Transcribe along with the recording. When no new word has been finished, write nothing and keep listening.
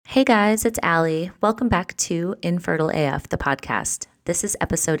Hey guys, it's Allie. Welcome back to Infertile AF, the podcast. This is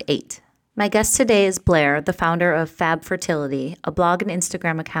episode 8. My guest today is Blair, the founder of Fab Fertility, a blog and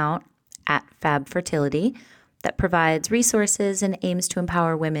Instagram account at Fab Fertility that provides resources and aims to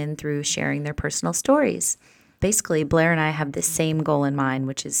empower women through sharing their personal stories. Basically, Blair and I have the same goal in mind,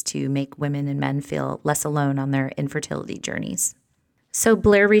 which is to make women and men feel less alone on their infertility journeys. So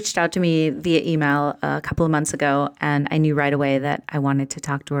Blair reached out to me via email a couple of months ago, and I knew right away that I wanted to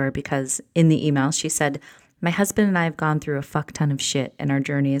talk to her because in the email she said, "My husband and I have gone through a fuck ton of shit and our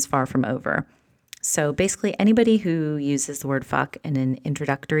journey is far from over." So basically anybody who uses the word fuck in an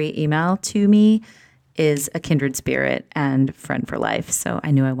introductory email to me is a kindred spirit and friend for life. So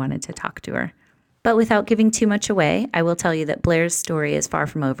I knew I wanted to talk to her. But without giving too much away, I will tell you that Blair's story is far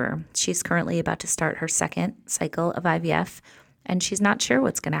from over. She's currently about to start her second cycle of IVF, and she's not sure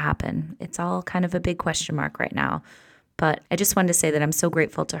what's going to happen. It's all kind of a big question mark right now. But I just wanted to say that I'm so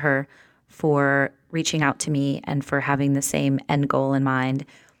grateful to her for reaching out to me and for having the same end goal in mind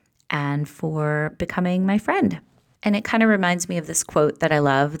and for becoming my friend. And it kind of reminds me of this quote that I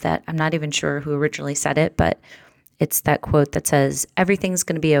love that I'm not even sure who originally said it, but it's that quote that says, "Everything's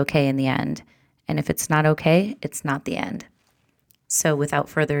going to be okay in the end. And if it's not okay, it's not the end." So without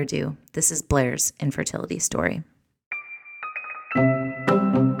further ado, this is Blair's infertility story.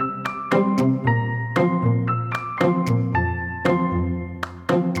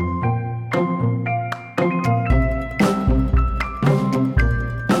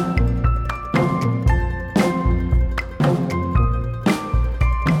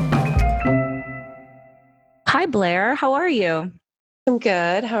 Hi, Blair. How are you? I'm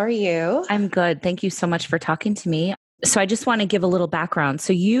good. How are you? I'm good. Thank you so much for talking to me. So I just want to give a little background.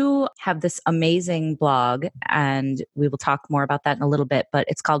 So you have this amazing blog, and we will talk more about that in a little bit, but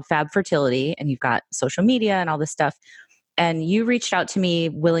it's called Fab Fertility, and you've got social media and all this stuff. And you reached out to me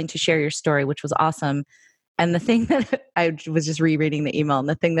willing to share your story, which was awesome. And the thing that I was just rereading the email, and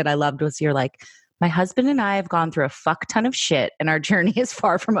the thing that I loved was you're like, "My husband and I have gone through a fuck ton of shit and our journey is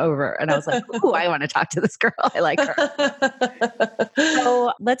far from over." And I was like, "Ooh, I want to talk to this girl. I like her."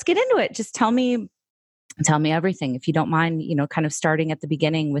 So let's get into it. Just tell me everything. If you don't mind, kind of starting at the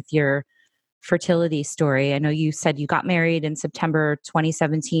beginning with your fertility story. I know you said you got married in September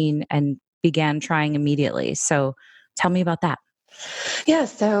 2017 and began trying immediately. So tell me about that. Yeah,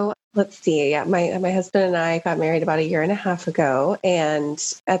 so let's see. Yeah, my husband and I got married about a year and a half ago, and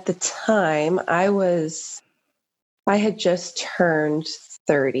at the time I had just turned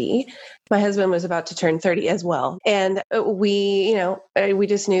 30. My husband was about to turn 30 as well. And we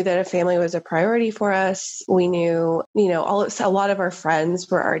just knew that a family was a priority for us. We knew, a lot of our friends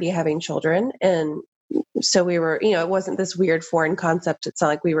were already having children. And so we were, it wasn't this weird foreign concept. It's not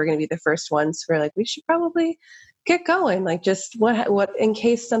like we were going to be the first ones. We're like, we should probably get going. Like, just what, in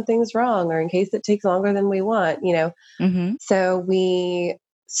case something's wrong or in case it takes longer than we want. Mm-hmm. So we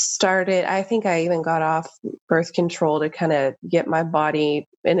started, I think I even got off birth control to kind of get my body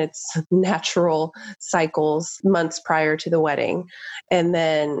in its natural cycles months prior to the wedding. And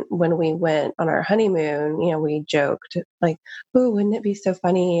then when we went on our honeymoon, we joked like, "Ooh, wouldn't it be so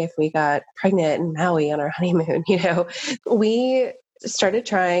funny if we got pregnant in Maui on our honeymoon?" We started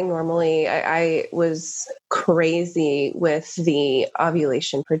trying normally. I was crazy with the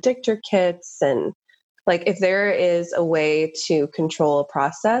ovulation predictor kits, and like, if there is a way to control a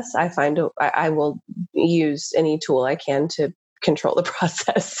process, I will use any tool I can to control the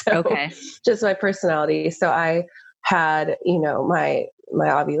process. So Okay. just my personality. So I had, my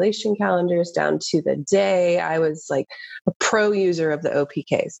ovulation calendars down to the day. I was like a pro user of the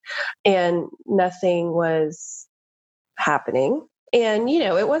OPKs, and nothing was happening. And,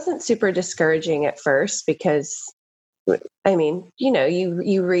 it wasn't super discouraging at first because, I mean,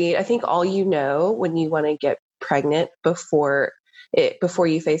 you read, I think all when you want to get pregnant before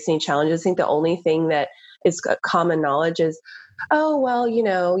you face any challenges, I think the only thing that is common knowledge is, oh, well,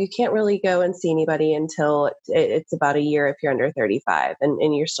 you can't really go and see anybody until it's about a year if you're under 35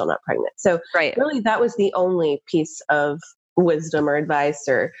 and you're still not pregnant. So Right. really that was the only piece of wisdom or advice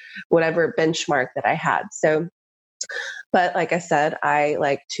or whatever benchmark that I had. So, but like I said, I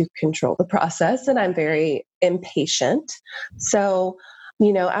like to control the process and I'm very impatient. So,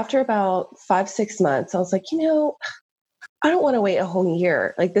 after about 5, 6 months, I was like, I don't want to wait a whole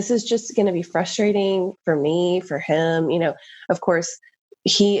year. Like, this is just going to be frustrating for me, for him. Of course,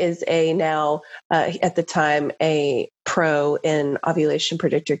 he is at the time, a pro in ovulation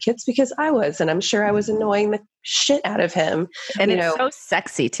predictor kits because I was, and I'm sure I was annoying the shit out of him. And it's so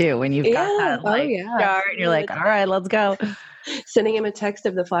sexy too when you've got Yeah. that Oh, like yeah. chart and you're like, all right, let's go. Sending him a text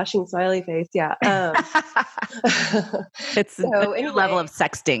of the flashing smiley face. Yeah. It's a So new level of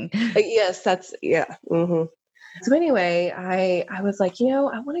sexting. yes, that's, yeah. So anyway, I was like,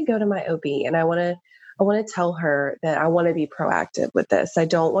 I want to go to my OB and I want to tell her that I want to be proactive with this. I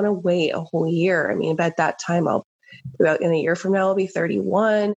don't want to wait a whole year. I mean, at that time, about in a year from now, I'll be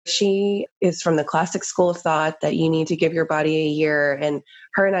 31. She is from the classic school of thought that you need to give your body a year. And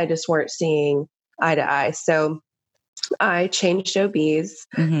her and I just weren't seeing eye to eye. So I changed OBs.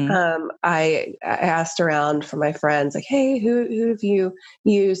 I asked around for my friends, like, hey, who have you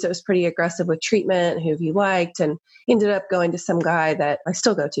used that was pretty aggressive with treatment? Who have you liked? And ended up going to some guy that I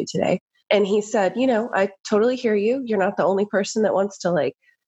still go to today. And he said, I totally hear you. You're not the only person that wants to like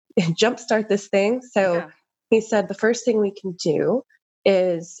jumpstart this thing. So he said, the first thing we can do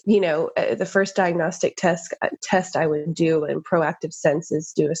is, the first diagnostic test I would do in proactive sense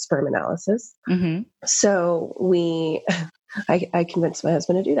is do a sperm analysis. So I convinced my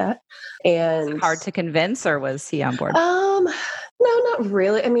husband to do that. And was it hard to convince, or was he on board? No, not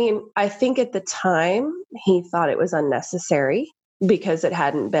really. I mean, I think at the time he thought it was unnecessary because it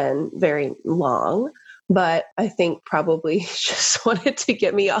hadn't been very long. But I think probably he just wanted to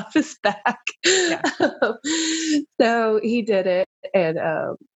get me off his back. Yeah. So he did it. And,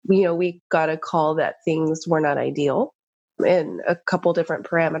 we got a call that things were not ideal in a couple different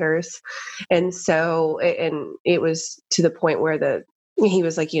parameters. And so, and it was to the point where he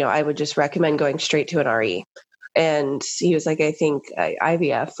was like, I would just recommend going straight to an RE. And he was like, I think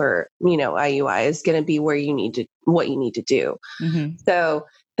IVF or, IUI is going to be what you need to do. So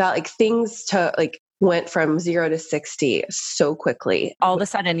that like things to like went from 0 to 60 so quickly. All of a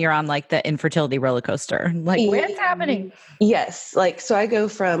sudden you're on like the infertility roller coaster. Like, what's happening? Yes. Like, so I go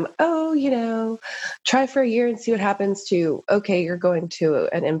from, try for a year and see what happens to, okay, you're going to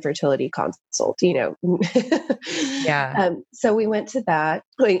an infertility consult, Yeah. So we went to that,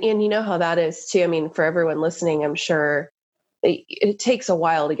 and you know how that is too. I mean, for everyone listening, I'm sure it takes a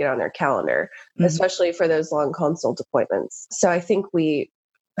while to get on their calendar, especially for those long consult appointments. So I think we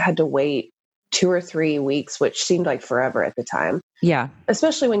had to wait 2 or 3 weeks, which seemed like forever at the time. Yeah.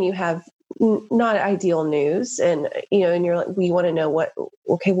 Especially when you have not ideal news and, and you're like, we want to know what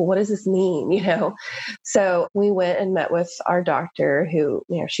does this mean? So we went and met with our doctor who,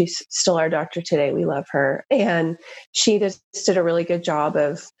 she's still our doctor today. We love her. And she just did a really good job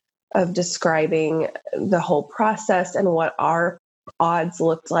of describing the whole process and what our odds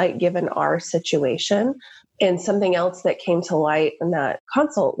looked like given our situation. And something else that came to light in that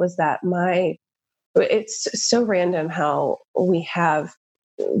consult was that it's so random how we have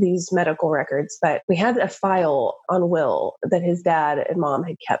these medical records, but we had a file on Will that his dad and mom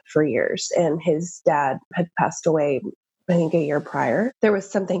had kept for years, and his dad had passed away, I think, a year prior. There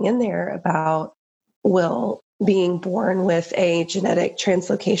was something in there about Will being born with a genetic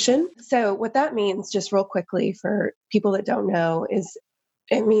translocation. So what that means, just real quickly for people that don't know, is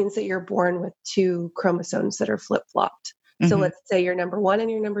it means that you're born with 2 chromosomes that are flip-flopped. So let's say your number 1 and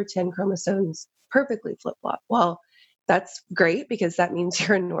your number 10 chromosomes perfectly flip-flop. Well, that's great because that means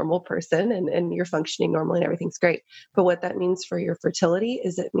you're a normal person and you're functioning normally and everything's great. But what that means for your fertility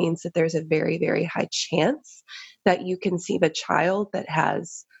is it means that there's a very, very high chance that you can see the child that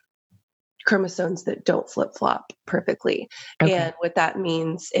has chromosomes that don't flip-flop perfectly. Okay. And what that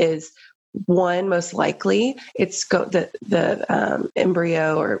means is, one, most likely it's the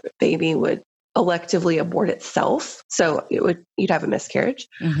embryo or baby would electively abort itself. So you'd have a miscarriage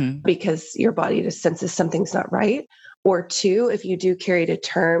because your body just senses something's not right. Or 2, if you do carry to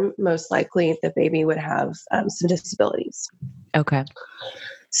term, most likely the baby would have some disabilities. Okay.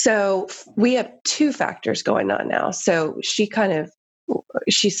 So we have 2 factors going on now. So she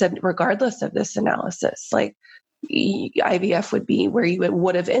said, regardless of this analysis, like IVF would be where you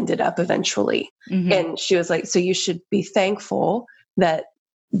would have ended up eventually. And she was like, so you should be thankful that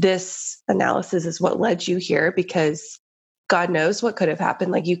this analysis is what led you here, because God knows what could have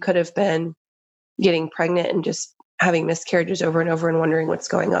happened. Like you could have been getting pregnant and just having miscarriages over and over and wondering what's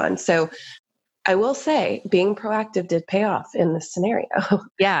going on. So I will say being proactive did pay off in this scenario.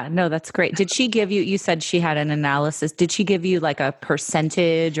 Yeah, no, that's great. Did she give you said she had an analysis. Did she give you like a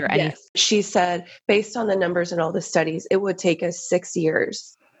percentage or anything? Yes. She said, based on the numbers and all the studies, it would take us 6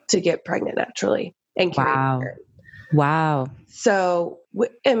 years to get pregnant naturally and carry term. Wow. So,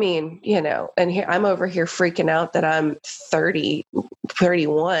 I mean, and here I'm over here freaking out that I'm 30,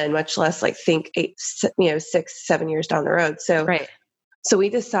 31, much less like think 6, 7 years down the road. So, right. So we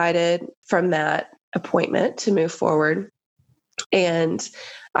decided from that appointment to move forward. And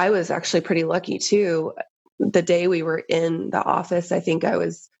I was actually pretty lucky too. The day we were in the office, I think I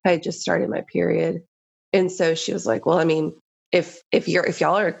had just started my period. And so she was like, well, I mean, if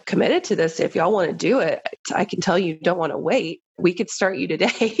y'all are committed to this, if y'all want to do it, I can tell you don't want to wait. We could start you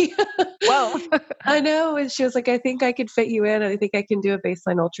today. Whoa. I know. And she was like, I think I could fit you in. I think I can do a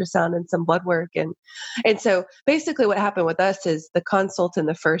baseline ultrasound and some blood work. And so basically what happened with us is the consult and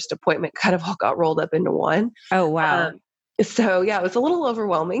the first appointment kind of all got rolled up into one. Oh, wow. So yeah, it was a little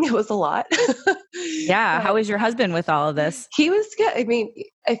overwhelming. It was a lot. Yeah. How is your husband with all of this? He was good. I mean,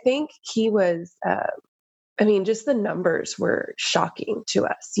 I think he was, just the numbers were shocking to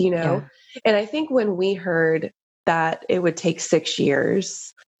us, Yeah. And I think when we heard that it would take 6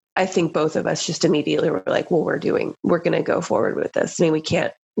 years, I think both of us just immediately were like, well, we're going to go forward with this. I mean,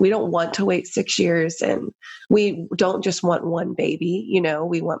 we don't want to wait 6 years, and we don't just want one baby,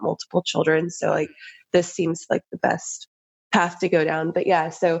 we want multiple children. So like, this seems like the best path to go down. But yeah,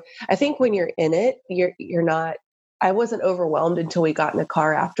 so I think when you're in it, you're not, I wasn't overwhelmed until we got in a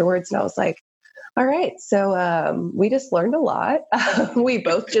car afterwards. And I was like, all right. So we just learned a lot. We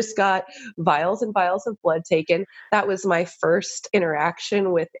both just got vials and vials of blood taken. That was my first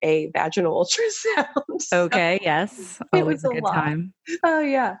interaction with a vaginal ultrasound. Okay. Yes. It Always was a a good lot. time. Oh,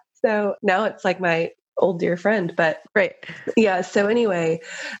 yeah. So now it's like my old dear friend. But Right. yeah. So anyway,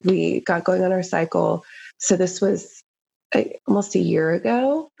 we got going on our cycle. So this was almost a year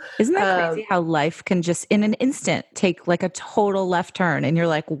ago. Isn't that crazy how life can just in an instant take like a total left turn and you're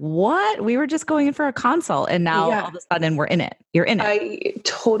like, what? We were just going in for a consult and now Yeah. all of a sudden we're in it. You're in it. It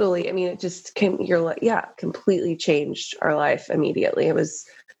just completely changed our life immediately. It was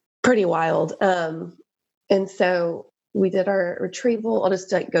pretty wild. And so we did our retrieval. I'll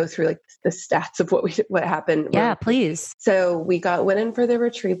just go through like the stats of what happened. Yeah, please. So we went in for the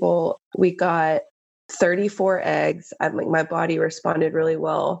retrieval. We got 34 eggs. My body responded really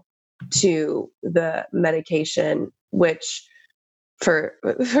well to the medication, which for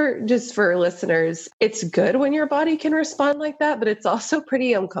listeners, it's good when your body can respond like that, but it's also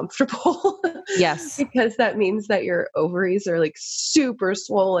pretty uncomfortable. Yes. Because that means that your ovaries are like super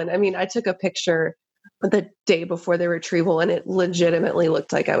swollen. I mean, I took a picture the day before the retrieval and it legitimately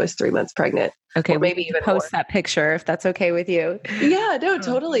looked like I was 3 months pregnant. Okay. Or maybe even post more. that picture if that's okay with you. Yeah, no,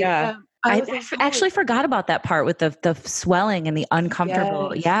 totally. Yeah. I actually forgot about that part with the swelling and the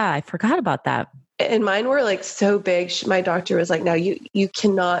uncomfortable. Yes. Yeah, I forgot about that. And mine were like so big. My doctor was like, "No, you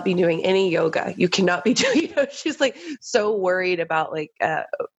cannot be doing any yoga. You cannot be doing." She's like so worried about like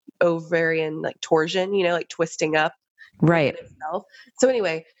ovarian like torsion, like twisting up. Right. Itself. So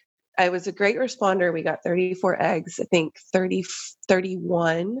anyway, I was a great responder. We got 34 eggs. I think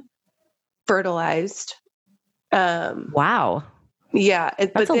 31 fertilized. Wow. Yeah,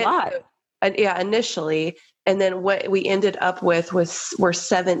 That's a lot. Yeah, initially, and then what we ended up with were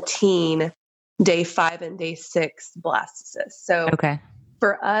 17 day 5 and day 6 blastocysts. So okay.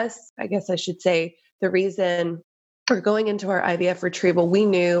 For us, I guess I should say the reason we're going into our IVF retrieval, we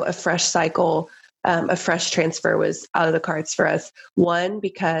knew a fresh cycle, a fresh transfer was out of the cards for us. One,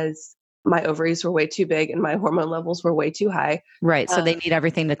 because my ovaries were way too big and my hormone levels were way too high. Right. So they need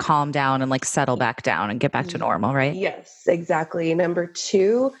everything to calm down and like settle back down and get back to normal, right? Yes, exactly. Number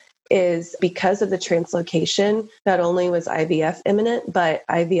 2 is because of the translocation, not only was IVF imminent, but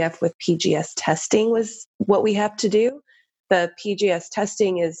IVF with PGS testing was what we have to do. The PGS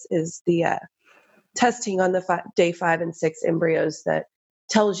testing is the testing on the day 5 and 6 embryos that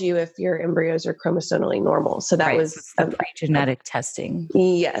tells you if your embryos are chromosomally normal. So that was the pre-genetic testing.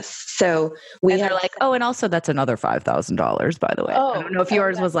 Yes. So they're like, oh, and also that's another $5,000, by the way. I don't know if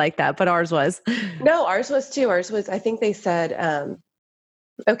yours was like that, but ours was. No, ours was too. Ours was, I think they said,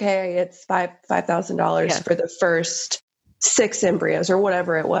 okay, it's $5,000 for the first 6 embryos or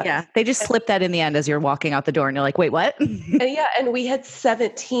whatever it was. Yeah. They just slipped that in the end as you're walking out the door and you're like, wait, what? And we had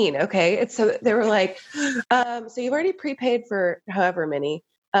 17. Okay. And so they were like, so you've already prepaid for however many,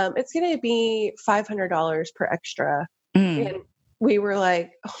 it's going to be $500 per extra. And we were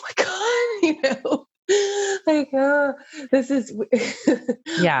like, oh my God, this is,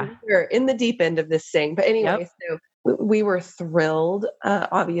 we're in the deep end of this thing. But anyway, so we were thrilled,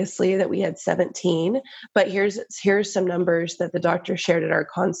 obviously, that we had 17. But here's some numbers that the doctor shared at our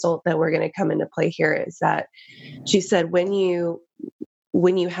consult that we're going to come into play here. Is that she said when you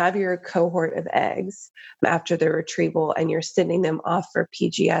have your cohort of eggs after the retrieval and you're sending them off for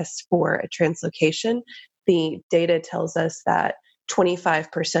PGS for a translocation, the data tells us that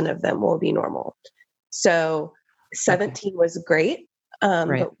 25% of them will be normal. So 17 was great,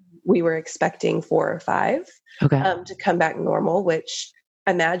 but we were expecting 4 or 5 to come back normal, which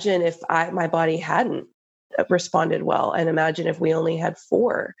imagine if my body hadn't responded well, and imagine if we only had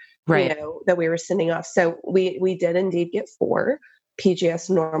 4 that we were sending off. So we did indeed get 4 PGS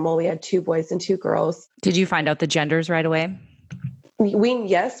normal. We had 2 boys and 2 girls. Did you find out the genders right away?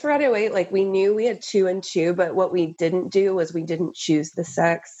 Yes, right away. Like we knew we had 2 and 2, but what we didn't do was we didn't choose the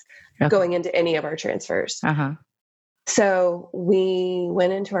sex going into any of our transfers. Uh-huh. So we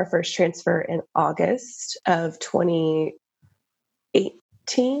went into our first transfer in August of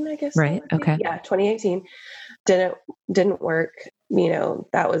 2018, I guess. Right. Okay. Yeah, 2018. Didn't work.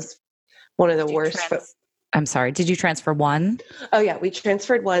 That was one of the worst. I'm sorry. Did you transfer one? Oh yeah, we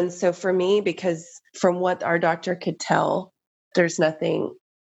transferred one. So for me, because from what our doctor could tell, were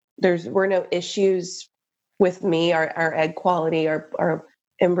no issues with me. Our egg quality, our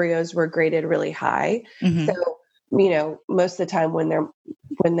embryos were graded really high. Mm-hmm. So, most of the time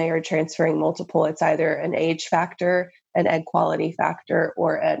when they are transferring multiple, it's either an age factor, an egg quality factor,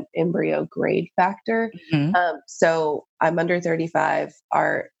 or an embryo grade factor. Mm-hmm. So I'm under 35.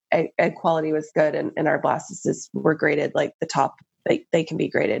 Our egg quality was good, and our blastocysts were graded like the top. They can be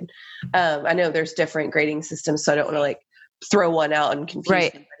graded. I know there's different grading systems, so I don't want to like throw one out and confuse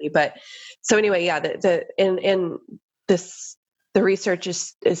anybody. But so anyway, yeah, in this, the research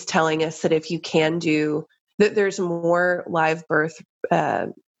is telling us that if you can do that, there's more live birth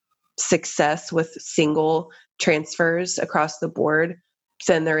success with single transfers across the board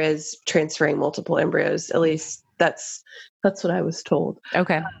than there is transferring multiple embryos. At least that's what I was told.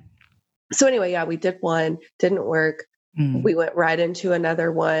 Okay. So anyway, yeah, we did one, didn't work. We went right into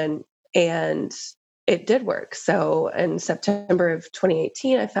another one, and it did work. So in September of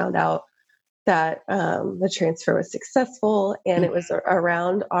 2018, I found out that the transfer was successful, and it was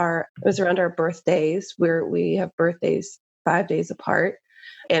around our birthdays, where we have birthdays 5 days apart,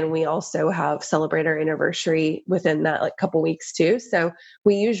 and we also have celebrate our anniversary within that like couple weeks too. So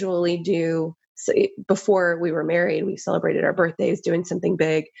we usually do. So before we were married, we celebrated our birthdays doing something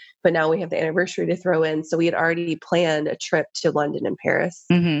big, but now we have the anniversary to throw in. So we had already planned a trip to London and Paris.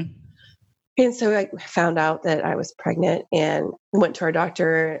 Mm-hmm. And so I found out that I was pregnant and went to our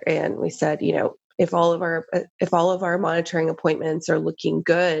doctor, and we said, if all of our monitoring appointments are looking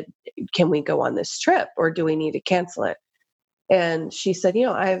good, can we go on this trip, or do we need to cancel it? And she said,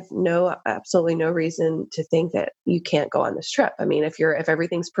 I have absolutely no reason to think that you can't go on this trip. I mean, if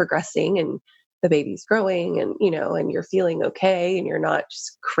everything's progressing and the baby's growing, and, and you're feeling okay and you're not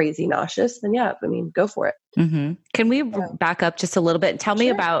just crazy nauseous, then yeah, I mean, go for it. Mm-hmm. Can we back up just a little bit? Tell me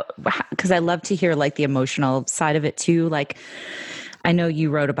about, because I love to hear like the emotional side of it too. Like, I know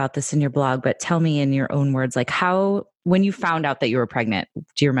you wrote about this in your blog, but tell me in your own words, like when you found out that you were pregnant,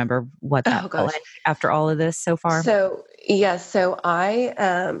 do you remember what that felt like after all of this so far? So, yes. So I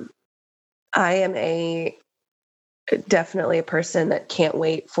am definitely a person that can't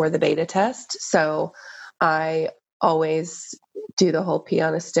wait for the beta test. So I always do the whole pee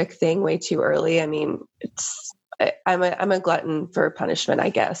on a stick thing way too early. I mean, I'm a glutton for punishment, I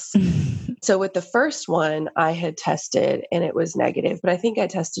guess. So with the first one, I had tested and it was negative, but I think I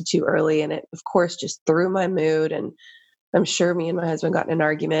tested too early, and it, of course, just threw my mood. And I'm sure me and my husband got in an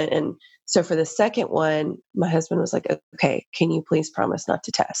argument. And so for the second one, my husband was like, okay, can you please promise not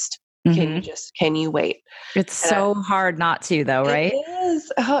to test? Mm-hmm. Can you wait? It's so hard not to, though, right? It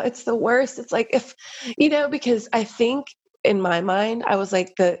is. Oh, it's the worst. It's like because I think in my mind, I was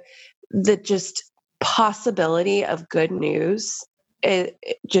like the just possibility of good news, it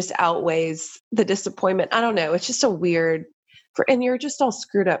just outweighs the disappointment. I don't know. It's just a weird and you're just all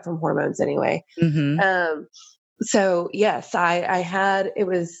screwed up from hormones anyway. Mm-hmm. So yes, I had, it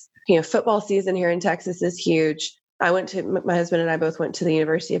was, football season here in Texas is huge. My husband and I both went to the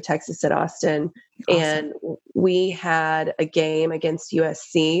University of Texas at Austin. Awesome. And we had a game against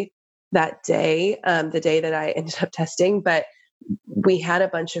USC that day, the day that I ended up testing, but we had a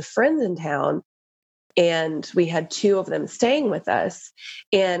bunch of friends in town, and we had 2 of them staying with us.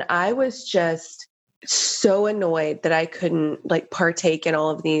 And I was just so annoyed that I couldn't like partake in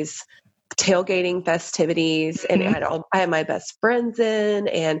all of these tailgating festivities. And I had my best friends in,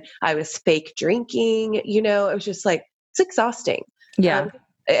 and I was fake drinking, it was just like, it's exhausting. Yeah.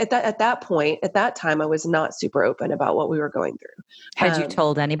 At that time, I was not super open about what we were going through. Had you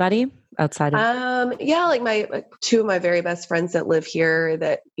told anybody outside of? Yeah, like 2 of my very best friends that live here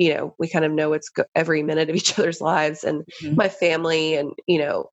that, we kind of know every minute of each other's lives, and my family, and,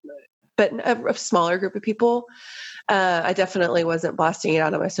 but a smaller group of people. I definitely wasn't blasting it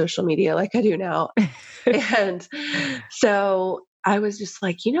out on my social media like I do now. And so I was just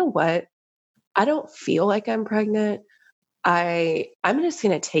like, you know what? I don't feel like I'm pregnant. I'm just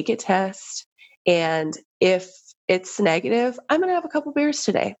going to take a test. And if it's negative, I'm going to have a couple beers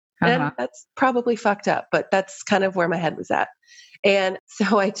today. And that's probably fucked up, but that's kind of where my head was at. And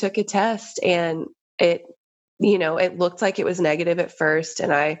so I took a test, and it it looked like it was negative at first,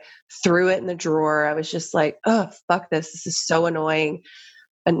 and I threw it in the drawer. I was just like, oh, fuck this. This is so annoying.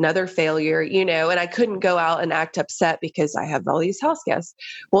 Another failure, and I couldn't go out and act upset because I have all these house guests.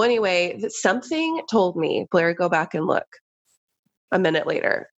 Well, anyway, something told me, Blair, go back and look a minute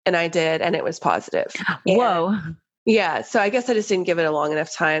later. And I did, and it was positive. Whoa. Yeah. So I guess I just didn't give it a long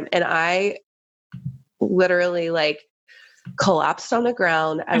enough time. And I literally collapsed on the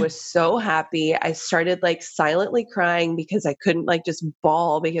ground. I was so happy. I started silently crying because I couldn't just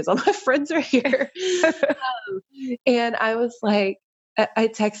bawl because all my friends are here. And I was like, I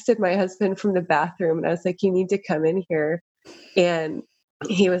texted my husband from the bathroom and I was like, you need to come in here. And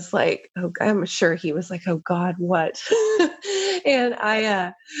he was like, oh, I'm sure he was like, oh God, what? And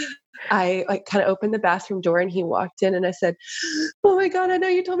I kind of opened the bathroom door and he walked in and I said, oh my God, I know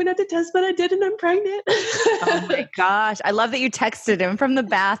you told me not to test, but I did and I'm pregnant. Oh my gosh. I love that you texted him from the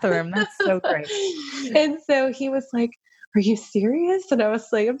bathroom. That's so great. And so he was like, are you serious? And I was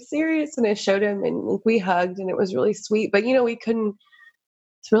like, I'm serious. And I showed him and we hugged and it was really sweet. But, we couldn't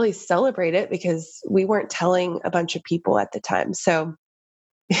really celebrate it because we weren't telling a bunch of people at the time. So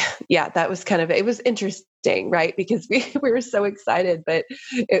yeah, that was it was interesting, right? Because we were so excited, but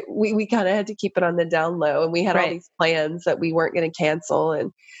we kind of had to keep it on the down low, and we had all these plans that we weren't going to cancel.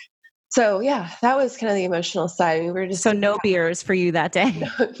 And so, yeah, that was kind of the emotional side. We were just no beers for you that day.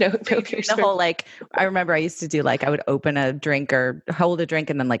 No beers. The whole I remember I used to do I would open a drink or hold a drink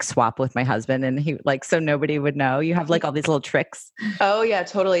and then swap with my husband, and he so nobody would know. You have all these little tricks. Oh yeah,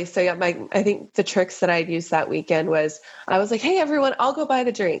 totally. So yeah, I think the tricks that I'd used that weekend was I was like, hey everyone, I'll go buy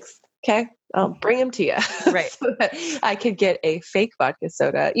the drinks. Okay, I'll bring them to you. Right. So that I could get a fake vodka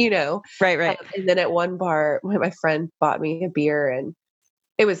soda. Right. And then at one bar, my friend bought me a beer, and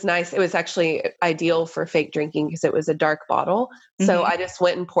it was nice. It was actually ideal for fake drinking because it was a dark bottle. So I just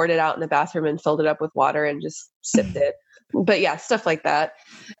went and poured it out in the bathroom and filled it up with water and just sipped it. But yeah, stuff like that.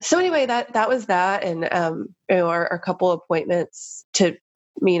 So anyway, that was that. And, our couple appointments to,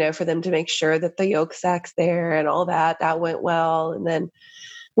 for them to make sure that the yolk sac's there and all that went well. And then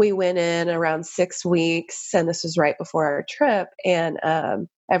we went in around 6 weeks, and this was right before our trip. And,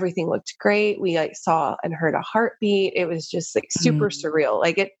 everything looked great. We saw and heard a heartbeat. It was just super surreal.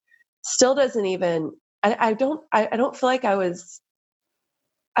 It still doesn't even, I don't feel like I was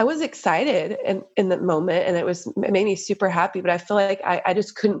excited in the moment, and it made me super happy, but I feel like I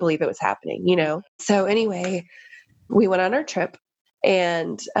just couldn't believe it was happening, So anyway, we went on our trip,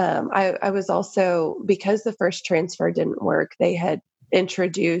 and I was also, because the first transfer didn't work, they had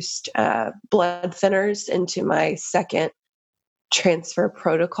introduced blood thinners into my second transfer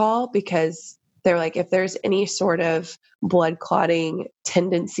protocol, because they're like, if there's any sort of blood clotting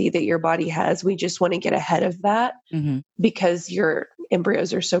tendency that your body has, we just want to get ahead of that because your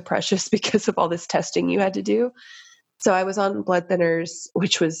embryos are so precious because of all this testing you had to do. So I was on blood thinners,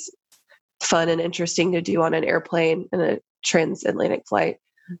 which was fun and interesting to do on an airplane in a transatlantic flight.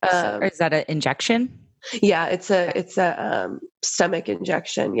 Is that an injection? Yeah, it's a stomach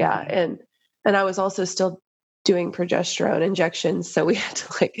injection. Yeah. And I was also still doing progesterone injections. So we had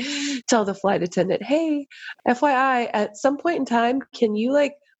to tell the flight attendant, hey, FYI, at some point in time, can you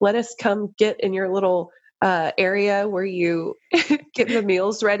let us come get in your little area where you get the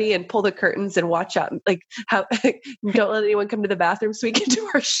meals ready and pull the curtains and watch out, how don't let anyone come to the bathroom so we can do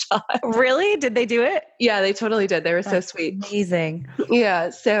our shot. Really? Did they do it? Yeah, they totally did. They were so sweet. Amazing.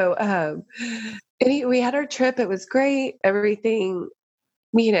 Yeah. So we had our trip. It was great. Everything,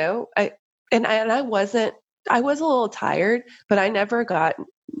 I was a little tired, but I never got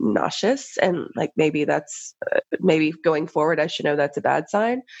nauseous. And maybe that's, maybe going forward, I should know that's a bad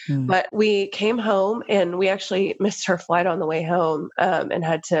sign. But we came home and we actually missed our flight on the way home, and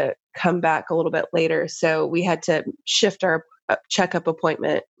had to come back a little bit later. So we had to shift our checkup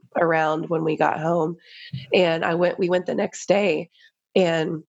appointment around when we got home. And we went the next day,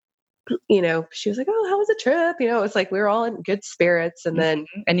 and she was like, oh, how was the trip? It's we were all in good spirits. And then,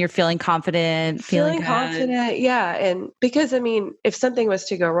 and you're feeling confident, feeling confident. Yeah. And because, if something was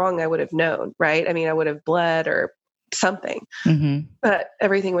to go wrong, I would have known, right? I would have bled or something, but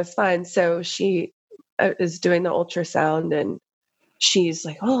everything was fine. So she is doing the ultrasound, and she's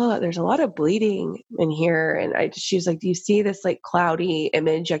like, oh, there's a lot of bleeding in here. And she's like, do you see this cloudy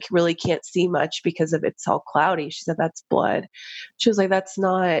image? I really can't see much because of it's all cloudy. She said, that's blood. She was like, that's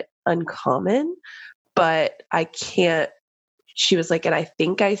not uncommon, but I can't. She was like, and I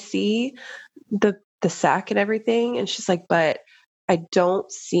think I see the sac and everything. And she's like, but I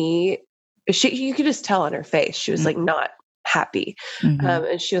don't see, you could just tell on her face. She was not happy. Mm-hmm.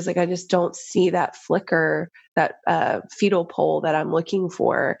 And she was like, I just don't see that flicker, that fetal pole that I'm looking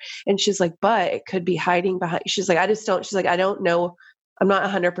for. And she's like, but it could be hiding behind. She's like, she's like, I don't know. I'm not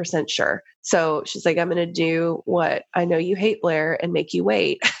 100% sure. So she's like, I'm going to do what I know you hate, Blair, and make you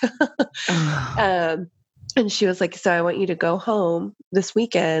wait. um, and she was like, so I want you to go home this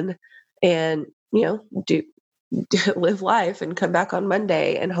weekend and, do live life and come back on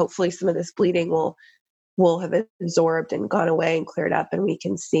Monday. And hopefully some of this bleeding will have absorbed and gone away and cleared up and we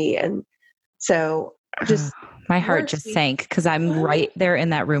can see. And so just my heart just sank because I'm right there in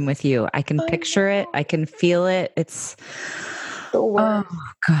that room with you. I can picture it. I can feel it. It's the worst. Oh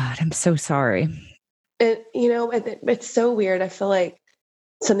God, I'm so sorry. It's so weird. I feel like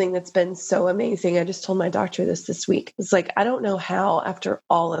something that's been so amazing. I just told my doctor this week. It's like, I don't know how after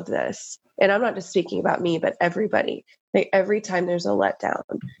all of this, and I'm not just speaking about me, but everybody, like every time there's a letdown,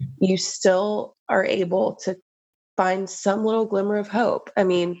 you still are able to find some little glimmer of hope. I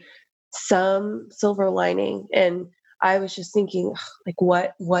mean, some silver lining. And I was just thinking, like,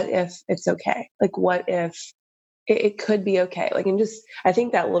 what if it's okay? Like, what if it could be okay? Like, and just, I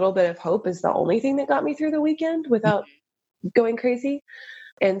think that little bit of hope is the only thing that got me through the weekend without going crazy.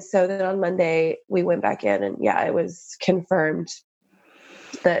 And so then on Monday we went back in and yeah, it was confirmed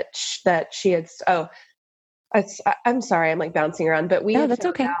that she had, I'm sorry, I'm like bouncing around, but we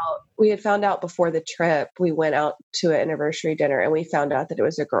had found out before the trip. We went out to an anniversary dinner and we found out that it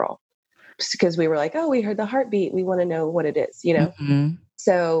was a girl because we were like, oh, we heard the heartbeat. We want to know what it is, Mm-hmm.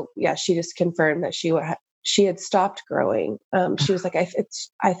 So yeah, she just confirmed that she had stopped growing. She was like,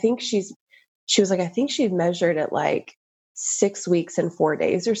 she was like, I think she measured at like 6 weeks and 4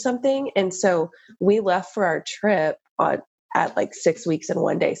 days or something. And so we left for our trip at like 6 weeks and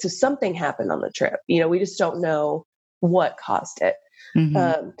 1 day. So something happened on the trip. We just don't know what caused it.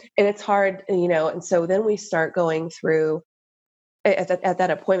 Mm-hmm. And it's hard, and so then we start going through at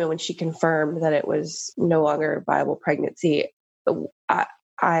that appointment when she confirmed that it was no longer a viable pregnancy.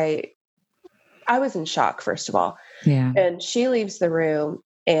 I I was in shock, first of all. Yeah. And she leaves the room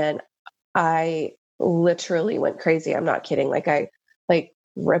and I literally went crazy. I'm not kidding. Like I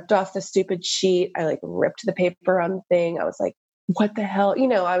ripped off the stupid sheet. I ripped the paper on the thing. I was like, what the hell?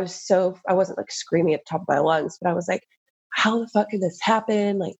 I wasn't like screaming at the top of my lungs, but I was like, how the fuck did this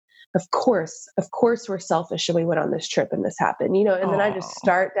happen? Like, of course we're selfish and we went on this trip and this happened, and then I just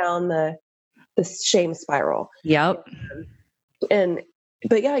start down the shame spiral. Yep.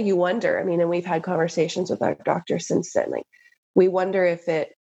 But yeah, you wonder. I mean, and we've had conversations with our doctor since then. Like, we wonder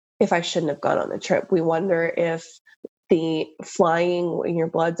if I shouldn't have gone on the trip. We wonder if the flying when your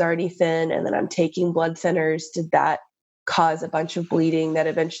blood's already thin and then I'm taking blood thinners, did that cause a bunch of bleeding that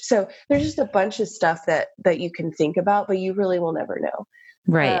eventually? So there's just a bunch of stuff that you can think about, but you really will never know.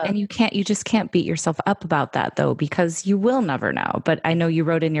 Right. And you just can't beat yourself up about that though, because you will never know. But I know you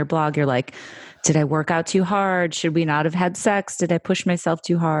wrote in your blog, you're like, did I work out too hard? Should we not have had sex? Did I push myself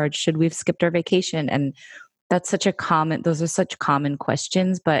too hard? Should we have skipped our vacation? And those are such common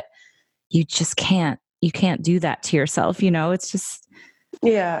questions, but you can't do that to yourself. It's just,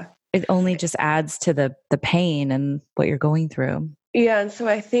 yeah, it only just adds to the pain and what you're going through. Yeah. And so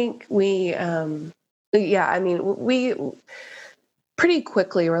I think we pretty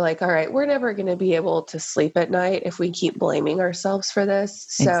quickly we're like, all right, we're never going to be able to sleep at night if we keep blaming ourselves for this.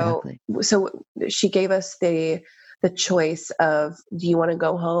 Exactly. So she gave us the choice of, do you want to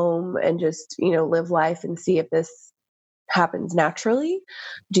go home and just, live life and see if this happens naturally?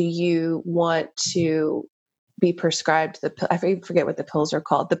 Do you want to be prescribed I forget what the pills are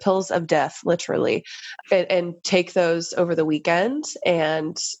called, the pills of death, literally, and take those over the weekend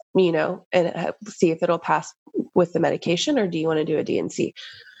and, and see if it'll pass with the medication, or do you want to do a D&C?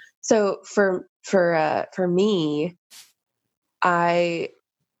 So for me, I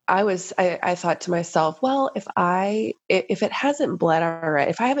thought to myself, well, if it hasn't bled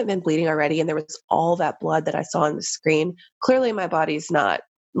already, if I haven't been bleeding already and there was all that blood that I saw on the screen, clearly my body's not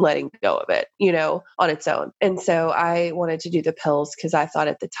letting go of it, on its own. And so I wanted to do the pills because I thought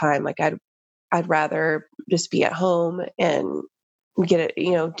at the time, like, I'd rather just be at home and get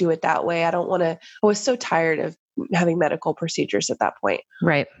it, do it that way. I was so tired of having medical procedures at that point.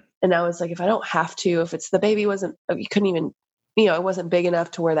 Right. And I was like, if I don't have to, if it's the baby you couldn't even, it wasn't big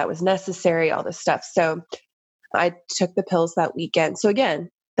enough to where that was necessary, all this stuff. So I took the pills that weekend. So again,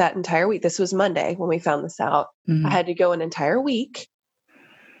 that entire week, this was Monday when we found this out. Mm-hmm. I had to go an entire week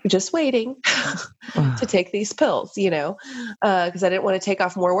just waiting to take these pills, because I didn't want to take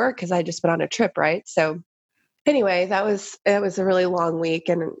off more work because I had just been on a trip. Right. So anyway, it was a really long week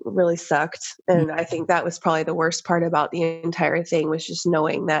and it really sucked. And I think that was probably the worst part about the entire thing, was just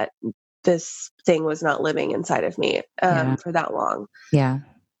knowing that this thing was not living inside of me for that long. Yeah.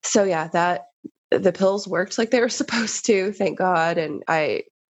 So yeah, the pills worked like they were supposed to, thank God. And I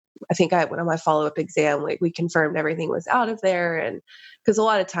think I went on my follow-up exam, like we confirmed everything was out of there. And because a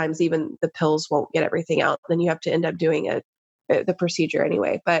lot of times even the pills won't get everything out, then you have to end up doing the procedure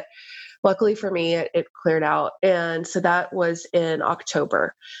anyway. But luckily for me, it cleared out. And so that was in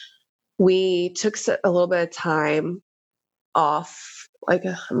October. We took a little bit of time off, like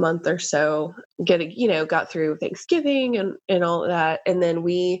a month or so, got through Thanksgiving and all of that. And then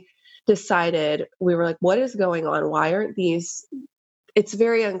we decided, we were like, what is going on? Why aren't these, it's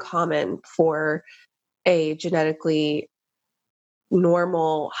very uncommon for a genetically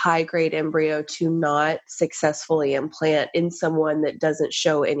normal high grade embryo to not successfully implant in someone that doesn't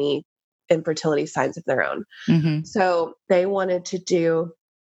show any infertility signs of their own. Mm-hmm. So they wanted to do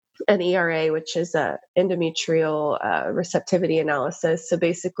an ERA, which is a endometrial receptivity analysis. So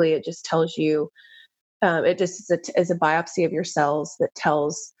basically it just tells you, it just is a biopsy of your cells that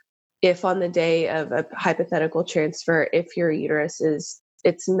tells if on the day of a hypothetical transfer, if your uterus is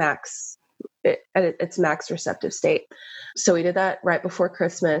its max receptive state. So we did that right before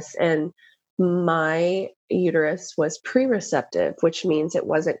Christmas, and my uterus was pre-receptive, which means it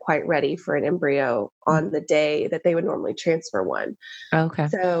wasn't quite ready for an embryo on the day that they would normally transfer one. Okay.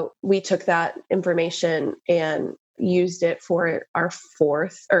 So we took that information and used it for our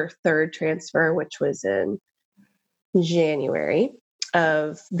third transfer, which was in January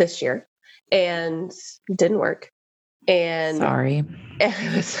of this year, and didn't work. And sorry.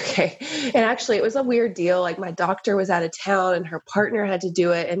 It was okay. And actually it was a weird deal. Like my doctor was out of town and her partner had to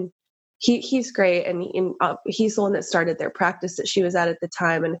do it. And he's great. And he's the one that started their practice that she was at the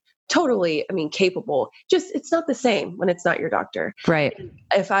time, and totally, capable. Just, it's not the same when it's not your doctor. Right. And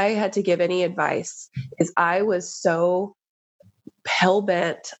if I had to give any advice, is I was so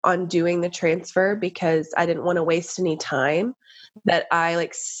hell-bent on doing the transfer because I didn't want to waste any time that I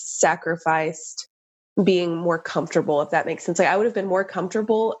sacrificed being more comfortable, if that makes sense. I would have been more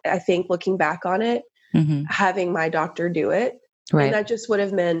comfortable, I think, looking back on it, mm-hmm. having my doctor do it. Right. And that just would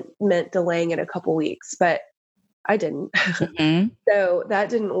have meant delaying it a couple weeks, but I didn't. Mm-hmm. So that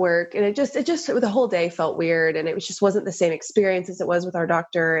didn't work. And it just, the whole day felt weird, and it just wasn't the same experience as it was with our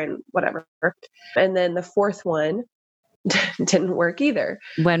doctor and whatever. And then the fourth one didn't work either.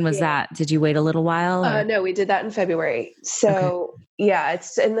 When was that? Did you wait a little while? No, we did that in February. So yeah,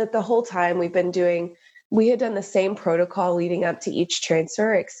 and the whole time we had done the same protocol leading up to each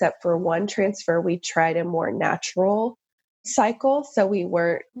transfer, except for one transfer, we tried a more natural cycle. So we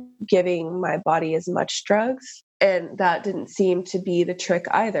weren't giving my body as much drugs, and that didn't seem to be the trick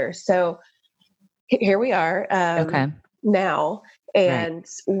either. So here we are now, and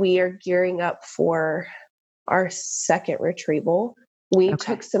we are gearing up for our second retrieval. We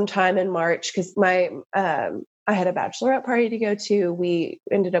took some time in March because I had a bachelorette party to go to. We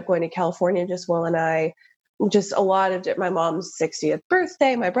ended up going to California, just Will and I. Just a lot of my mom's 60th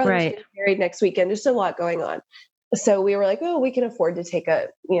birthday. My brother's getting married next weekend. Just a lot going on. So we were like, oh, we can afford to take a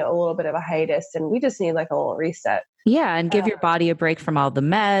little bit of a hiatus, and we just need a little reset. Yeah, and give your body a break from all the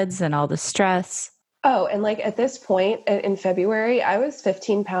meds and all the stress. Oh, and at this point in February, I was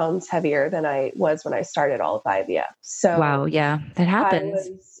 15 pounds heavier than I was when I started all of IVF. So wow, yeah, that happens. I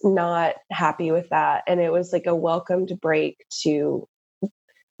was not happy with that. And it was a welcomed break to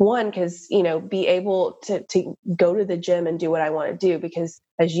one, because, be able to go to the gym and do what I want to do, because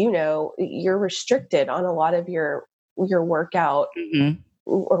as you know, you're restricted on a lot of your workout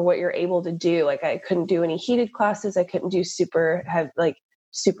or what you're able to do. I couldn't do any heated classes. I couldn't do super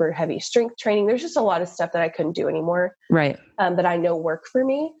heavy strength training. There's just a lot of stuff that I couldn't do anymore. Right. That I know work for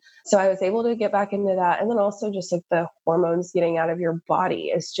me. So I was able to get back into that. And then also just the hormones getting out of your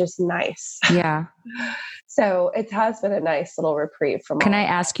body is just nice. Yeah. So it has been a nice little reprieve from Can I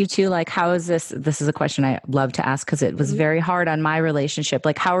ask you too, how is this? This is a question I love to ask because it was very hard on my relationship.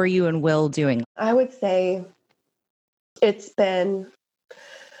 How are you and Will doing? I would say it's been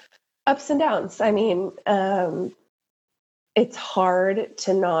ups and downs. It's hard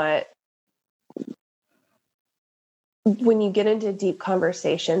to not, when you get into deep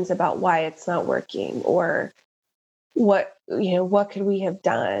conversations about why it's not working, or what could we have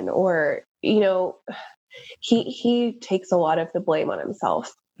done, or, he takes a lot of the blame on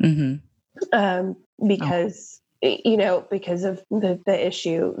himself, because, because of the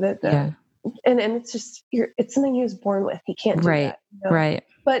issue and it's just, it's something he was born with. He can't do that. Right.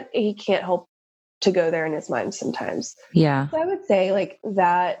 But he can't help to go there in his mind sometimes. Yeah. So I would say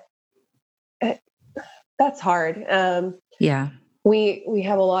that that's hard. Yeah. We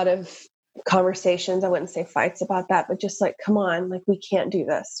have a lot of conversations. I wouldn't say fights about that, but just like, come on, like, we can't do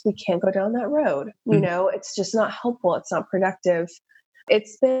this. We can't go down that road. Mhm. It's just not helpful. It's not productive.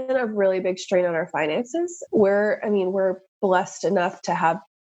 It's been a really big strain on our finances. We're blessed enough to have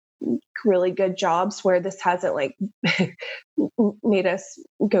really good jobs where this hasn't like made us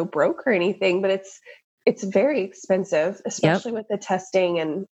go broke or anything, but it's very expensive, Yep. especially with the testing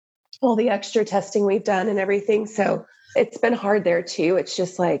and all the extra testing we've done and everything. So it's been hard there too. It's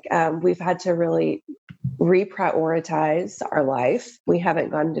just like we've had to really reprioritize our life. We haven't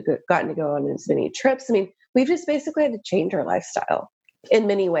gotten to go on as many trips. We've just basically had to change our lifestyle in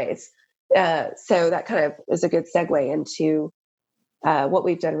many ways. So that kind of is a good segue into what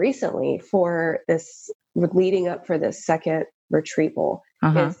we've done recently for this, leading up for this second retrieval.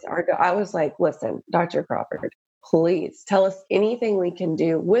 Uh-huh. I was like, listen, Dr. Crawford, please tell us anything we can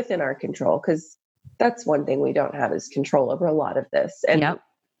do within our control, because that's one thing we don't have is control over a lot of this. And Yep.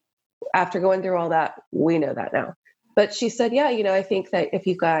 after going through all that, we know that now. But she said, yeah, I think that if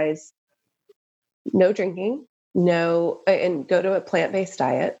you guys no drinking, no, and go to a plant-based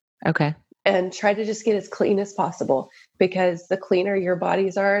diet Okay. and try to just get as clean as possible, because the cleaner your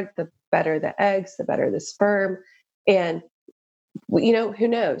bodies are, the better the eggs, the better the sperm. And who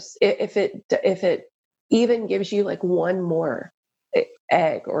knows if it even gives you like one more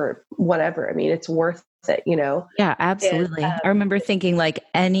egg or whatever. It's worth it. Yeah, And absolutely. I remember thinking like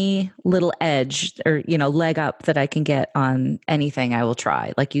any little edge or, leg up that I can get on anything, I will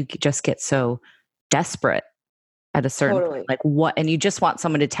try. Like you just get so desperate at a certain point, totally. like what, and you just want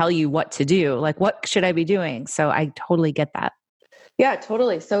someone to tell you what to do. Like, what should I be doing? So I totally get that. Yeah,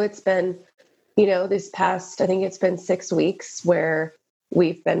 totally. So it's been, this past, I think it's been 6 weeks where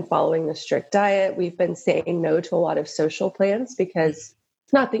we've been following the strict diet. We've been saying no to a lot of social plans, because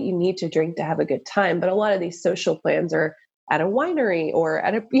it's not that you need to drink to have a good time, but a lot of these social plans are at a winery or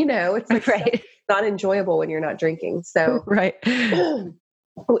at it's like stuff Right. not enjoyable when you're not drinking. So Right.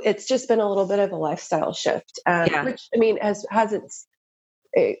 it's just been a little bit of a lifestyle shift, Yeah. which has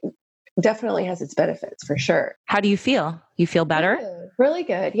it definitely has its benefits for sure. How do you feel? You feel better? Really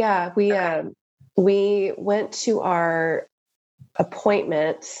good. Yeah, we went to our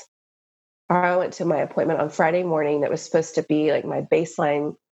appointment, or I went to my appointment on Friday morning. That was supposed to be like my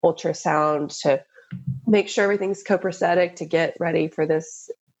baseline ultrasound to make sure everything's copacetic to get ready for this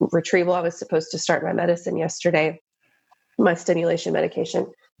retrieval. I was supposed to start my medicine yesterday, my stimulation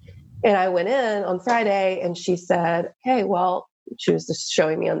medication. And I went in on Friday and she said, "Hey, well," she was just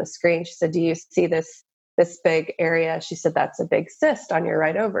showing me on the screen. She said, "Do you see this big area?" She said, "That's a big cyst on your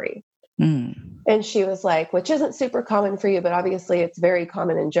right ovary." Mm. And she was like, "Which isn't super common for you, but obviously it's very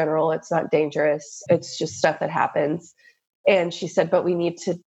common in general. It's not dangerous. It's just stuff that happens." And she said, "But we need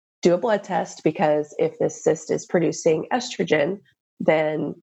to do a blood test, because if this cyst is producing estrogen,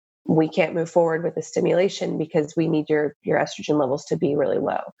 then we can't move forward with the stimulation, because we need your estrogen levels to be really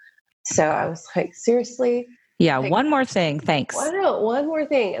low." So I was like, seriously? Yeah. Like, One more thing. why Thanks. not? One more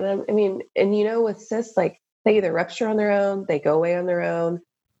thing. And then, with cysts, like, they either rupture on their own, they go away on their own,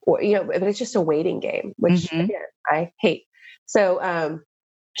 or, but it's just a waiting game, which Mm-hmm. again, I hate. So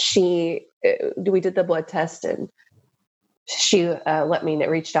we did the blood test, and she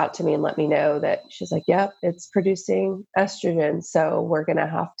reached out to me and let me know that she's like, "Yep, it's producing estrogen. So we're going to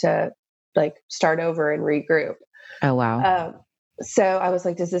have to like start over and regroup." Oh, wow. Um, so I was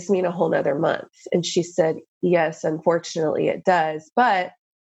like, "Does this mean a whole nother month?" And she said, "Yes, unfortunately it does, but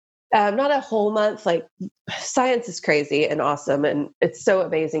not a whole month." Like, science is crazy and awesome. And it's so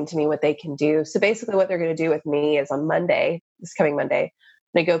amazing to me what they can do. So basically what they're going to do with me is on Monday, this coming Monday,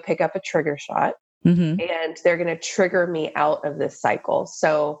 they go pick up a trigger shot, Mm-hmm. and they're going to trigger me out of this cycle.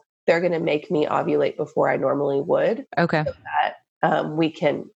 So they're going to make me ovulate before I normally would, Okay. so that we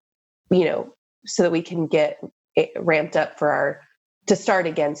can, you know, so that we can get it ramped up for to start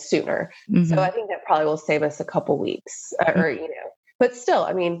again sooner. So Mm-hmm. I think that probably will save us a couple weeks, or, but still,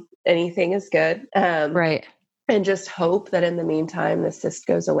 anything is good. Right. And just hope that in the meantime, the cyst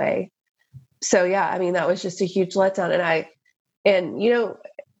goes away. So yeah, that was just a huge letdown. And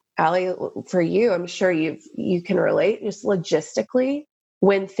Allie, for you, I'm sure you can relate, just logistically,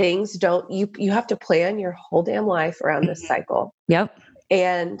 when things don't, you have to plan your whole damn life around this Mm-hmm. cycle. Yep.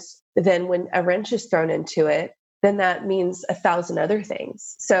 And then when a wrench is thrown into it, then that means 1,000 other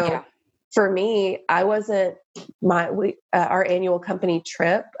things. Yeah. So for me, I wasn't our annual company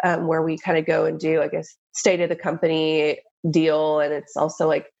trip, where we kind of go and do, I guess, state of the company deal. And it's also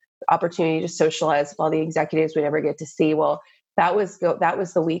like opportunity to socialize with all the executives we never get to see. Well, that was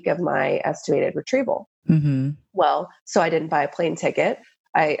the week of my estimated retrieval. Mm-hmm. Well, so I didn't buy a plane ticket.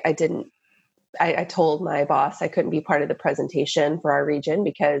 I didn't. I told my boss I couldn't be part of the presentation for our region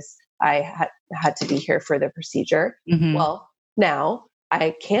because I had to be here for the procedure. Mm-hmm. Well, now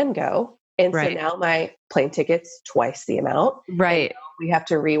I can go. And so Right. now my plane ticket's twice the amount. Right. We have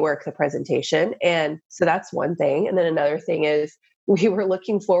to rework the presentation. And so that's one thing. And then another thing is we were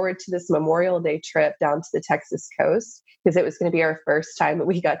looking forward to this Memorial Day trip down to the Texas coast because it was going to be our first time that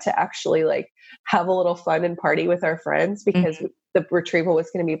we got to actually like have a little fun and party with our friends because the retrieval was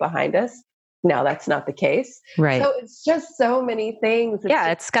going to be behind us. Now that's not the case. Right. So it's just so many things.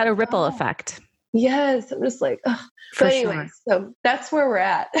 It's got a ripple effect. Yes. I'm just like, ugh. For But anyway, sure. so that's where we're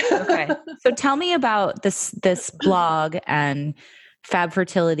at. Okay. So tell me about this blog and Fab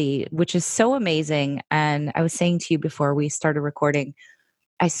Fertility, which is so amazing. And I was saying to you before we started recording,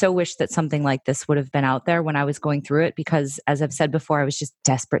 I so wish that something like this would have been out there when I was going through it, because as I've said before, I was just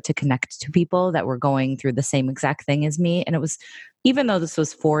desperate to connect to people that were going through the same exact thing as me. And it was, even though this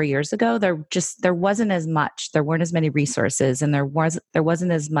was 4 years ago, there wasn't as much, there weren't as many resources, and there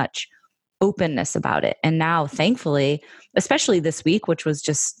wasn't as much openness about it. And now, thankfully, especially this week, which was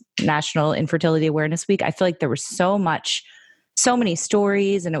just National Infertility Awareness Week, I feel like there was so many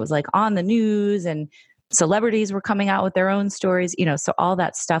stories, and it was like on the news, and celebrities were coming out with their own stories, so all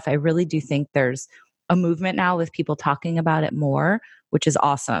that stuff. I really do think there's a movement now with people talking about it more, which is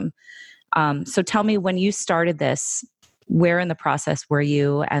awesome. So tell me, when you started this, where in the process were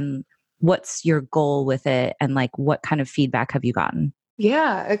you, and what's your goal with it? And like, what kind of feedback have you gotten?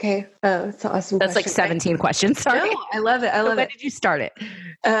 Yeah. Okay. It's an awesome That's question. like 17 questions. Sorry. No, I love it. When did you start it?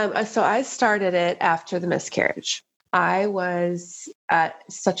 So I started it after the miscarriage. I was at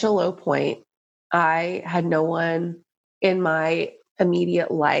such a low point. I had no one in my immediate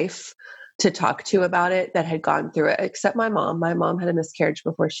life to talk to about it that had gone through it, except my mom. My mom had a miscarriage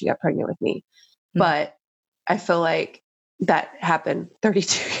before she got pregnant with me. Mm-hmm. But I feel like that happened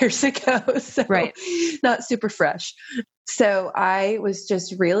 32 years ago. So right. Not super fresh. So I was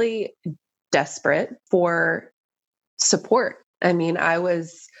just really desperate for support. I mean, I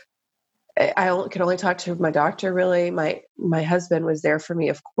could only talk to my doctor, really. My husband was there for me,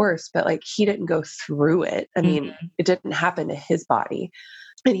 of course, but like he didn't go through it. I mean, it didn't happen to his body.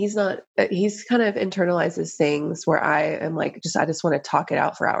 And he's kind of internalizes things where I am like, I just want to talk it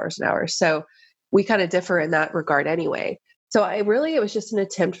out for hours and hours. So we kind of differ in that regard anyway. So it was just an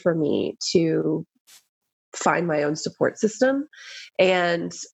attempt for me to find my own support system.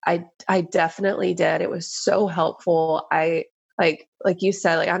 And I definitely did. It was so helpful. Like you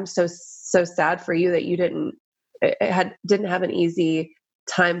said, like, I'm so sad for you that you didn't have an easy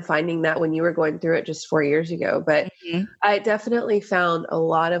time finding that when you were going through it just 4 years ago. But I definitely found a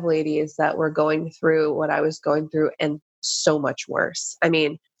lot of ladies that were going through what I was going through and so much worse. I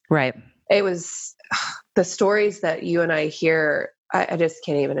mean, right. It was the stories that you and I hear. I just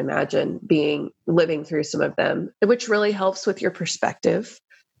can't even imagine living through some of them, which really helps with your perspective,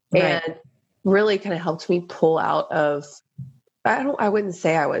 right. And really kind of helped me pull out of, I wouldn't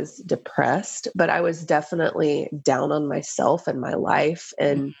say I was depressed, but I was definitely down on myself and my life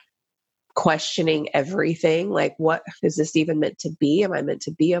and questioning everything. Like, what is this even meant to be? Am I meant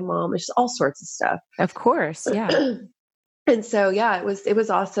to be a mom? It's just all sorts of stuff. Of course. Yeah. And so, yeah, it was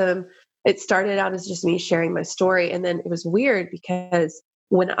awesome. It started out as just me sharing my story. And then it was weird because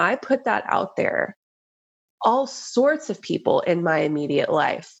when I put that out there, all sorts of people in my immediate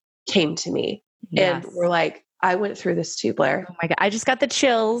life came to me and were like, I went through this too, Blair. Oh my God. I just got the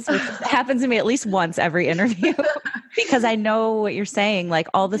chills, which happens to me at least once every interview because I know what you're saying. Like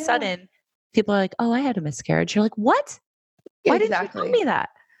all of a sudden people are like, oh, I had a miscarriage. You're like, what? Why didn't you tell me that?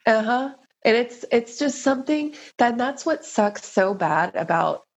 Uh-huh. And it's just something that's what sucks so bad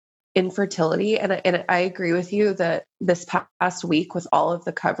about infertility. And I agree with you that this past week with all of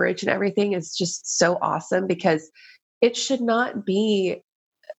the coverage and everything is just so awesome because it should not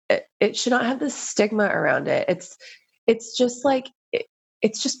have this stigma around it. It's just like,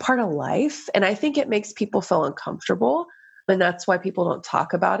 it's just part of life. And I think it makes people feel uncomfortable, and that's why people don't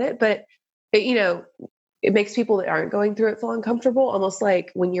talk about it. But it makes people that aren't going through it feel uncomfortable, almost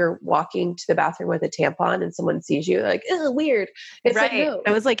like when you're walking to the bathroom with a tampon and someone sees you, like, oh, weird. It's right. Like, no.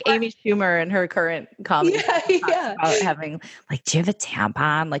 It was like Amy Schumer in her current comedy. Yeah. About having like, do you have a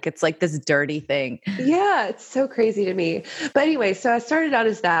tampon? Like, it's like this dirty thing. Yeah, it's so crazy to me. But anyway, so I started out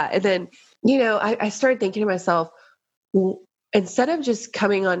as that. And then, I started thinking to myself, instead of just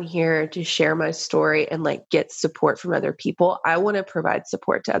coming on here to share my story and like get support from other people, I want to provide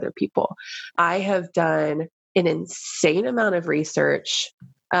support to other people. I have done an insane amount of research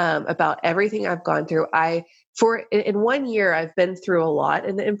about everything I've gone through. In 1 year, I've been through a lot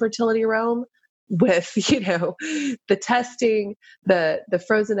in the infertility realm, with, the testing, the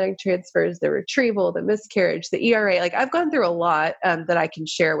frozen egg transfers, the retrieval, the miscarriage, the ERA. Like I've gone through a lot that I can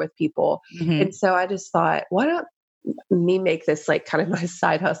share with people. Mm-hmm. And so I just thought, why don't me make this like kind of my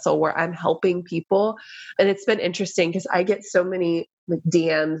side hustle where I'm helping people. And it's been interesting because I get so many like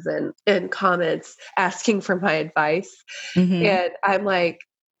DMs and comments asking for my advice. Mm-hmm. And I'm like,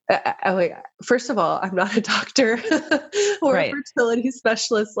 first of all, I'm not a doctor or Right. a fertility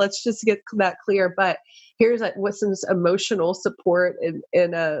specialist. Let's just get that clear. But here's like what some emotional support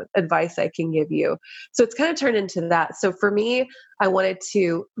and advice I can give you. So it's kind of turned into that. So for me, I wanted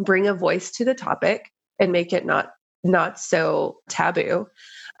to bring a voice to the topic and make it not so taboo.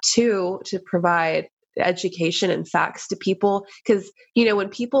 Two, to provide education and facts to people. Because, when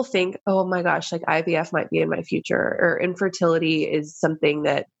people think, oh my gosh, like IVF might be in my future or infertility is something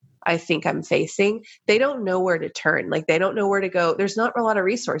that I think I'm facing, they don't know where to turn. Like they don't know where to go. There's not a lot of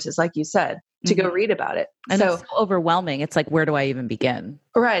resources, like you said, to go read about it. And it's so overwhelming. It's like, where do I even begin?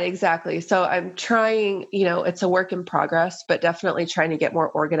 Right, exactly. So I'm trying, it's a work in progress, but definitely trying to get more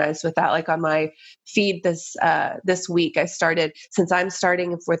organized with that. Like on my feed this week, I started, since I'm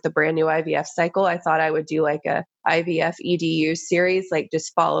starting with the brand new IVF cycle, I thought I would do like a IVF EDU series, like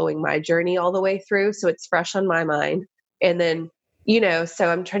just following my journey all the way through. So it's fresh on my mind. And then, so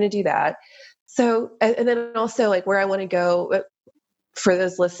I'm trying to do that. So, and then also like where I want to go for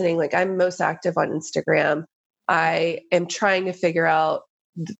those listening, like I'm most active on Instagram. I am trying to figure out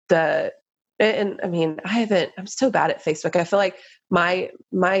and I mean, I'm so bad at Facebook. I feel like my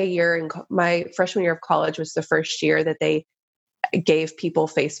freshman year of college was the first year that they gave people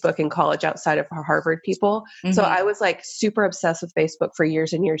Facebook in college outside of Harvard people. Mm-hmm. So I was like super obsessed with Facebook for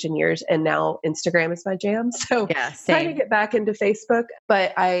years and years and years. And now Instagram is my jam. So trying to get back into Facebook.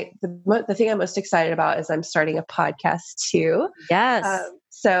 But the thing I'm most excited about is I'm starting a podcast too. Yes.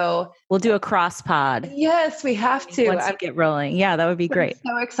 So we'll do a cross pod. Yes, we have to. Once you get rolling. Yeah, that would be great.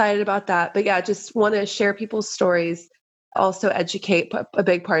 I'm so excited about that. But yeah, just want to share people's stories, also educate, a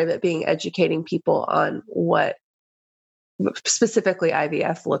big part of it being educating people on what specifically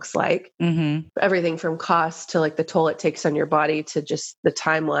IVF looks like. Mm-hmm. Everything from cost to like the toll it takes on your body to just the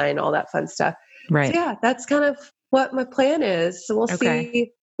timeline, all that fun stuff. Right. So yeah, that's kind of what my plan is. So we'll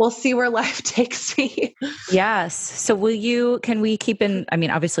see where life takes me. Yes. So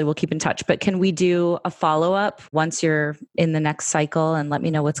obviously we'll keep in touch, but can we do a follow-up once you're in the next cycle and let me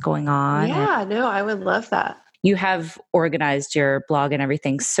know what's going on? Yeah, no, I would love that. You have organized your blog and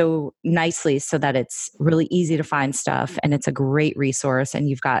everything so nicely so that it's really easy to find stuff and it's a great resource. And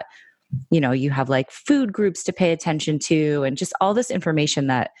you've got, you have like food groups to pay attention to and just all this information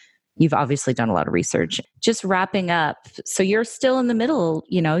that you've obviously done a lot of research. Just wrapping up. So you're still in the middle,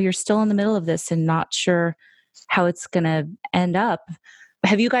 of this and not sure how it's going to end up.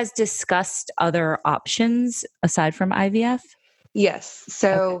 Have you guys discussed other options aside from IVF? Yes.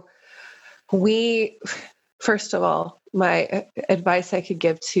 So first of all, my advice I could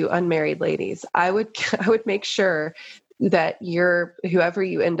give to unmarried ladies, I would make sure that whoever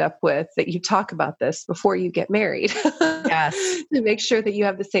you end up with, that you talk about this before you get married. Yes. To make sure that you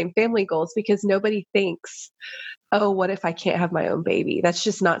have the same family goals, because nobody thinks, oh, what if I can't have my own baby? That's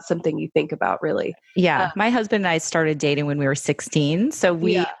just not something you think about, really. Yeah. My husband and I started dating when we were 16. So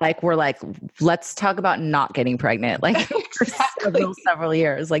we're like, let's talk about not getting pregnant. Like for several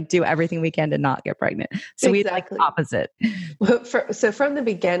years, like do everything we can to not get pregnant. So we like the opposite. So from the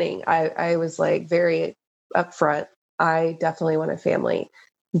beginning, I was like very upfront. I definitely want a family.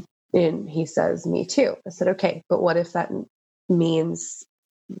 And he says, me too. I said, okay, but what if that means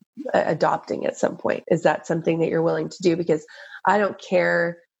adopting at some point? Is that something that you're willing to do? Because I don't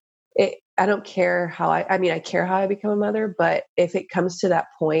care. I don't care how I care how I become a mother, but if it comes to that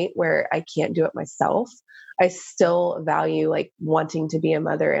point where I can't do it myself, I still value like wanting to be a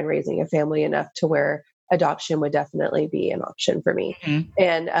mother and raising a family enough to where adoption would definitely be an option for me. Mm-hmm.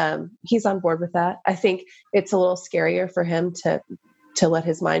 And he's on board with that. I think it's a little scarier for him to let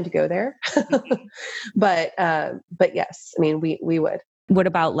his mind go there. But yes, I mean, we would. What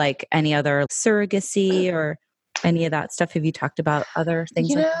about like any other surrogacy or any of that stuff? Have you talked about other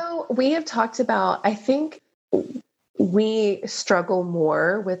things? We have talked about, I think we struggle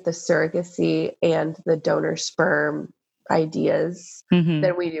more with the surrogacy and the donor sperm ideas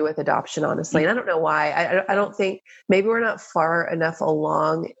than we do with adoption, honestly. And I don't know why. I don't think, maybe we're not far enough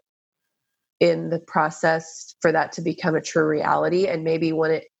along in the process for that to become a true reality. And maybe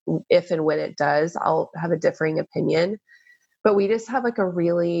if and when it does, I'll have a differing opinion. But we just have like a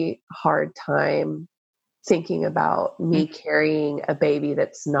really hard time thinking about me carrying a baby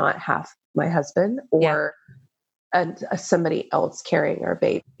that's not half my husband or somebody else carrying our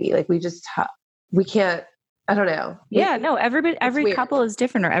baby. Like we just we can't, I don't know. Yeah, no, every weird. couple is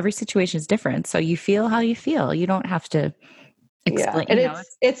different, or every situation is different. So you feel how you feel. You don't have to explain. And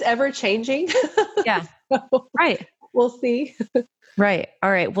it's ever changing. Yeah. So Right. we'll see. Right.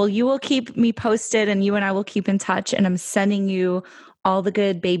 All right. Well, you will keep me posted and you and I will keep in touch. And I'm sending you all the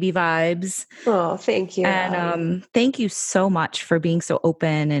good baby vibes. Oh, thank you. And thank you so much for being so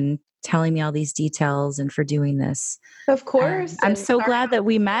open and telling me all these details and for doing this. Of course. I'm so glad that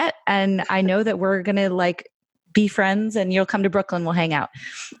we met. And I know that we're going to be friends and you'll come to Brooklyn. We'll hang out.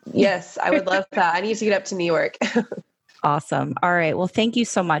 Yes, I would love that. I need to get up to New York. Awesome. All right. Well, thank you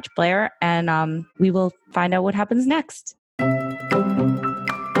so much, Blair. And we will find out what happens next.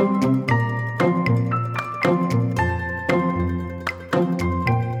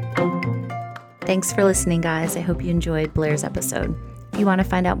 Thanks for listening, guys. I hope you enjoyed Blair's episode. If you want to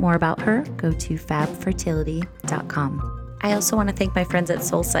find out more about her, go to fabfertility.com. I also want to thank my friends at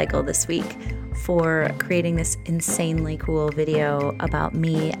SoulCycle this week for creating this insanely cool video about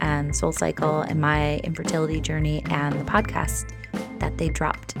me and SoulCycle and my infertility journey and the podcast that they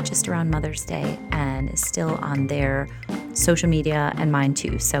dropped just around Mother's Day and is still on their social media and mine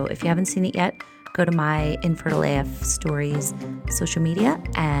too. So if you haven't seen it yet, go to my Infertile AF Stories social media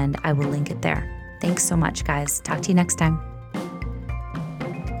and I will link it there. Thanks so much, guys. Talk to you next time.